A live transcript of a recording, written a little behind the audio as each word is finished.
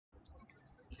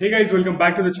Hey guys, welcome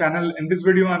back to the channel. In this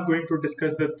video, I'm going to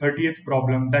discuss the 30th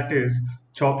problem, that is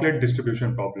chocolate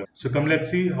distribution problem. So come,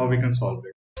 let's see how we can solve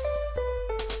it.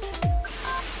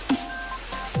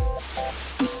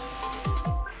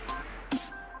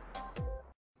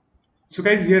 So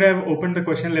guys, here I have opened the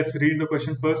question. Let's read the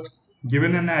question first.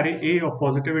 Given an array A of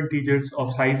positive integers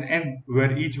of size n,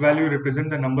 where each value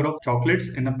represents the number of chocolates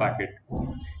in a packet.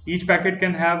 Each packet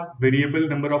can have variable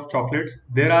number of chocolates.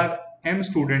 There are m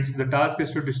students. The task is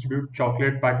to distribute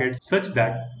chocolate packets such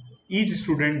that each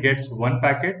student gets one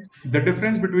packet. The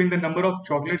difference between the number of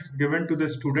chocolates given to the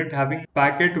student having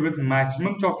packet with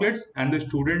maximum chocolates and the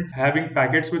student having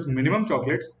packets with minimum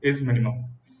chocolates is minimum.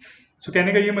 So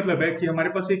कहने का ये मतलब है कि हमारे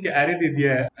पास एक array दे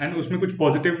दिया है एंड उसमें कुछ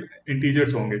पॉजिटिव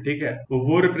इंटीजर्स होंगे, ठीक है, तो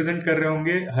वो रिप्रेजेंट कर रहे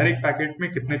होंगे हर एक पैकेट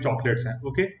में कितने चॉकलेट्स हैं,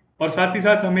 ओके। और साथ ही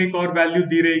साथ हमें एक और वैल्यू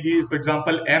दी रहेगी, फॉर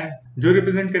एग्जांपल m, जो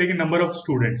रिप्रेजेंट करेगी नंबर ऑफ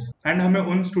स्टूडेंट्स, एंड हमें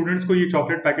उन स्टूडेंट्स को ये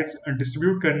चॉकलेट पैकेट्स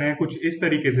डिस्ट्रीब्यूट करने हैं कुछ इस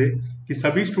तरीके से कि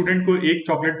सभी स्टूडेंट को एक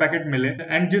चॉकलेट पैकेट मिले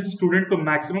एंड जिस स्टूडेंट को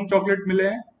मैक्सिमम चॉकलेट मिले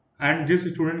हैं एंड जिस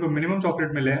स्टूडेंट को मिनिमम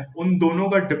चॉकलेट मिले हैं उन दोनों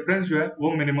का डिफरेंस जो है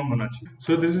वो मिनिमम होना चाहिए.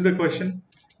 So this is the question.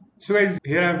 So guys,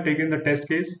 here I have taken the test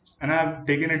case and I have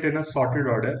taken it in a sorted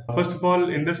order. First of all,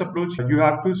 in this approach, you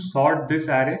have to sort this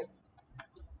array.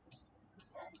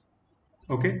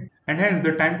 Okay. And hence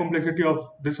the time complexity of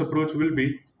this approach will be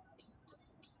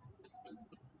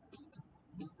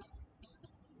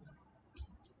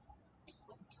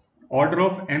order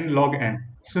of n log n.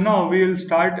 So now we will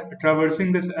start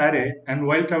traversing this array, and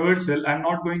while traversal, I'm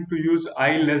not going to use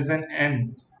I less than n.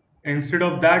 Instead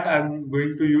of that, I'm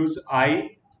going to use I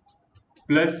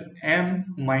plus m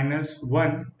minus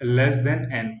 1 less than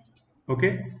n. Okay,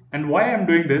 and why I'm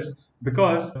doing this?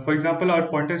 Because for example our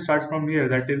pointer starts from here,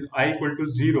 that is I equal to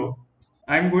 0.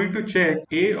 I'm going to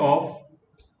check a of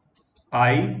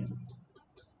I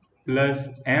plus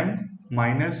m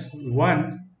minus 1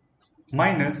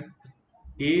 minus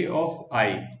a of I.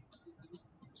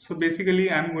 So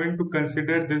basically I'm going to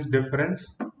consider this difference.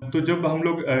 तो जब हम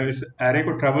लोग इस array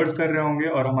को traverse कर रहे होंगे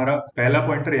और हमारा पहला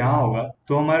पॉइंटर यहाँ होगा,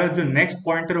 तो हमारा जो नेक्स्ट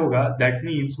पॉइंटर होगा दैट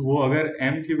मीन्स वो अगर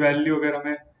m की वैल्यू अगर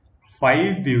हमें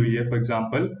 5 दी हुई है फॉर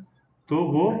एग्जांपल, तो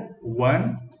वो 1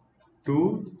 2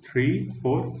 3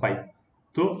 4 5,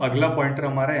 तो अगला पॉइंटर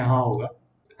हमारा यहाँ होगा.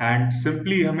 एंड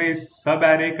सिंपली हमें इस सब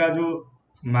एरे का जो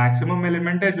मैक्सिमम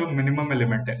एलिमेंट है जो मिनिमम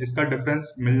एलिमेंट है इसका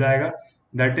डिफरेंस मिल जाएगा,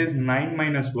 that is 9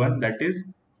 minus 1, that is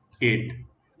 8.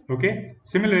 Okay.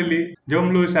 Similarly जब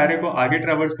हम लोग इस एरे को आगे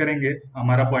ट्रैवर्स करेंगे,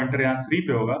 हमारा पॉइंटर यहाँ 3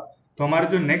 पे होगा, तो हमारा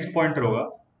जो नेक्स्ट पॉइंटर होगा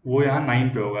वो यहाँ 9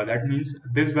 पे होगा. That means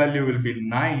this value will be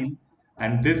 9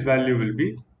 and this value will be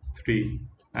 3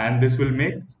 and this will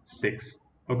make 6.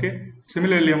 Okay.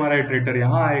 Similarly हमारा इटरेटर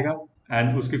यहाँ आएगा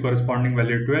एंड उसकी कॉरेस्पॉन्डिंग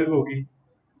वैल्यू 12 होगी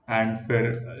एंड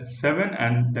फिर 7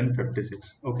 and then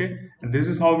 56. Okay. This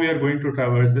is how we are going to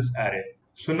traverse this array.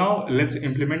 So now let's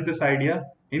implement this idea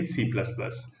in C++.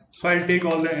 So I'll take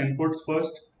all the inputs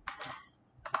first.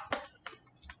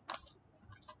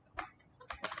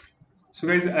 So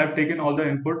guys, I've taken all the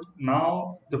input.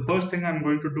 Now the first thing I'm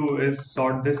going to do is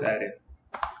sort this array.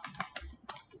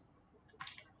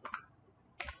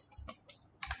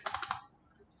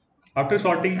 After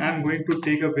sorting, I'm going to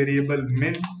take a variable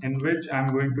min in which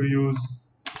I'm going to use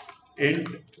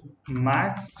int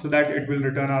max so that it will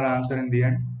return our answer in the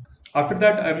end. After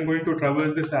that, I'm going to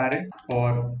traverse this array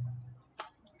for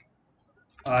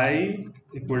I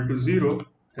equal to 0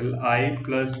 till I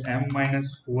plus m minus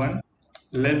 1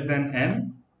 less than n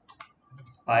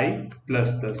I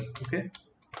plus plus. Okay,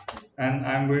 and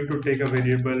I'm going to take a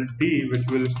variable d which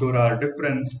will store our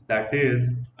difference, that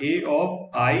is a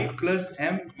of I plus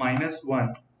m minus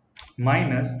 1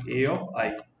 minus a of I.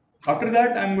 After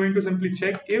that, I'm going to simply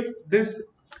check if this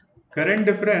current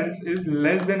difference is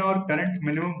less than our current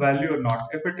minimum value or not.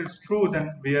 If it is true, then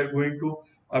we are going to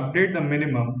update the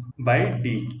minimum by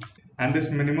d, and this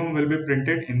minimum will be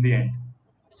printed in the end.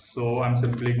 So I'm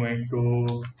simply going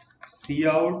to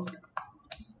cout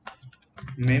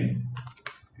min.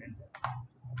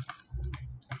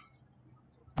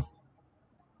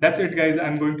 That's it guys.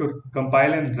 I'm going to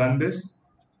compile and run this.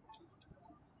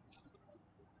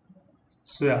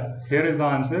 So yeah, here is the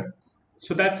answer.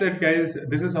 So that's it guys,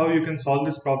 this is how you can solve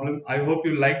this problem. I hope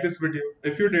you liked this video.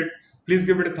 If you did, please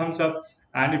give it a thumbs up,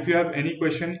 and if you have any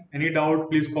question, any doubt,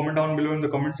 please comment down below in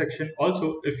the comment section. Also,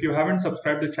 if you haven't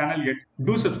subscribed the channel yet,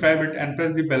 do subscribe it and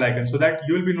press the bell icon so that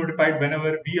you will be notified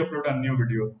whenever we upload a new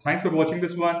video. Thanks for watching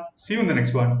this one. See you in the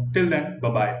next one. Till then,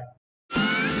 bye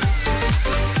bye.